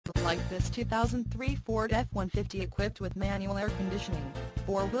like this 2003 Ford F-150 equipped with manual air conditioning,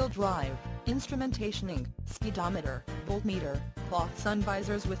 4-wheel drive, instrumentationing, speedometer, voltmeter, cloth sun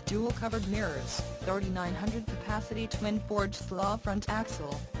visors with dual covered mirrors, 3900 capacity twin-forged slaw front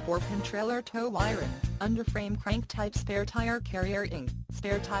axle, 4-pin trailer tow wiring, underframe crank type spare tire carrier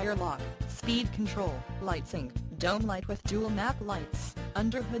spare tire lock, speed control, light sync, dome light with dual map lights,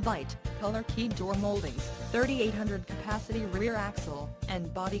 underhood light, color keyed door moldings, 3800 capacity rear axle,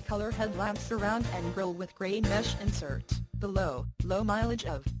 and body color headlamps surround and grille with gray mesh insert. The low mileage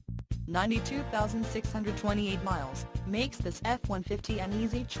of 92,628 miles makes this F-150 an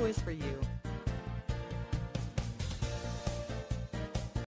easy choice for you.